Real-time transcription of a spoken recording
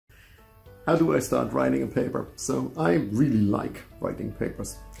How do I start writing a paper? So I really like writing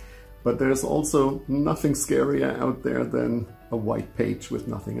papers, but there's also nothing scarier out there than a white page with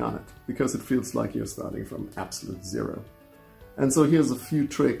nothing on it, because it feels like you're starting from absolute zero. And so here's a few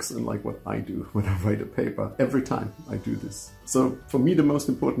tricks and like what I do when I write a paper every time I do this. So for me, the most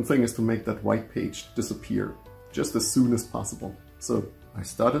important thing is to make that white page disappear just as soon as possible. So I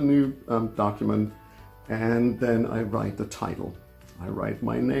start a new document, and then I write the title. I write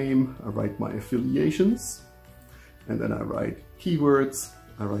my name, I write my affiliations, and then I write keywords,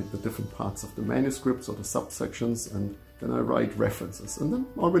 I write the different parts of the manuscripts or the subsections, and then I write references. And then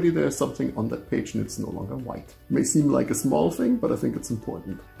already there's something on that page and it's no longer white. It may seem like a small thing, but I think it's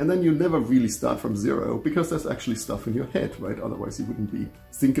important. And then you never really start from zero, because there's actually stuff in your head, right? Otherwise you wouldn't be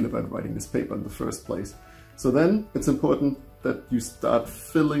thinking about writing this paper in the first place. So then it's important that you start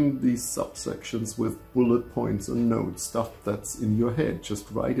filling these subsections with bullet points and notes, stuff that's in your head. Just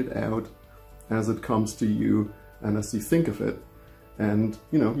write it out as it comes to you and as you think of it. And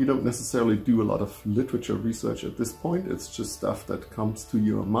you don't necessarily do a lot of literature research at this point. It's just stuff that comes to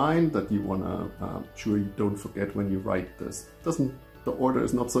your mind that you want to sure you don't forget when you write this. The order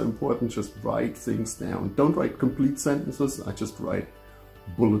is not so important, just write things down. Don't write complete sentences, I just write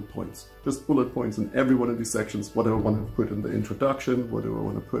bullet points. Just bullet points in every one of these sections. What do I want to put in the introduction? What do I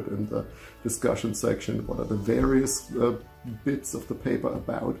want to put in the discussion section? What are the various bits of the paper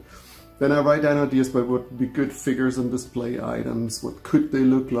about? Then I write down ideas about what would be good figures and display items. What could they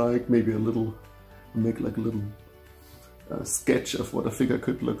look like? Maybe make like a little sketch of what a figure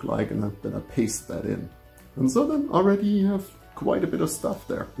could look like, and then I paste that in. And so then already you have quite a bit of stuff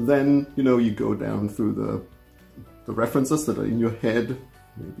there. Then, you go down through the references that are in your head.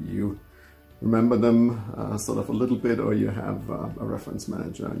 Maybe you remember them sort of a little bit, or you have a reference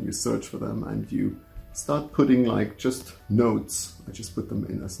manager and you search for them and you start putting like just notes. I just put them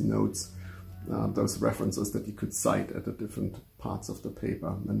in as notes, those references that you could cite at the different parts of the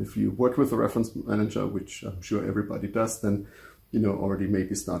paper. And if you work with a reference manager, which I'm sure everybody does, then already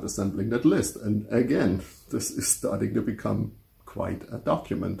maybe start assembling that list. And again, this is starting to become quite a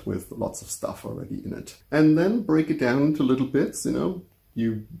document with lots of stuff already in it. And then break it down into little bits.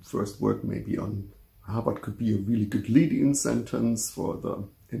 You first work maybe on what could be a really good lead-in sentence for the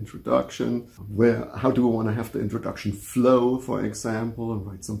introduction. How do I want to have the introduction flow, for example, and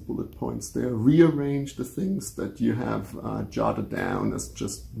write some bullet points there. Rearrange the things that you have jotted down as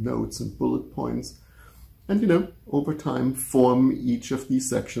just notes and bullet points. And over time form each of these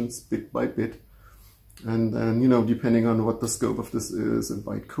sections bit by bit. And then, depending on what the scope of this is,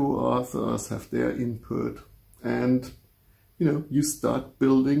 invite co-authors, have their input, and, you start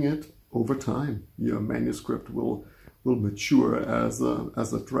building it over time. Your manuscript will mature as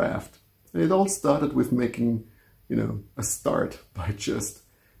a draft. And it all started with making, a start by just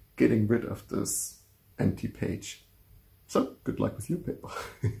getting rid of this empty page. So, good luck with your paper.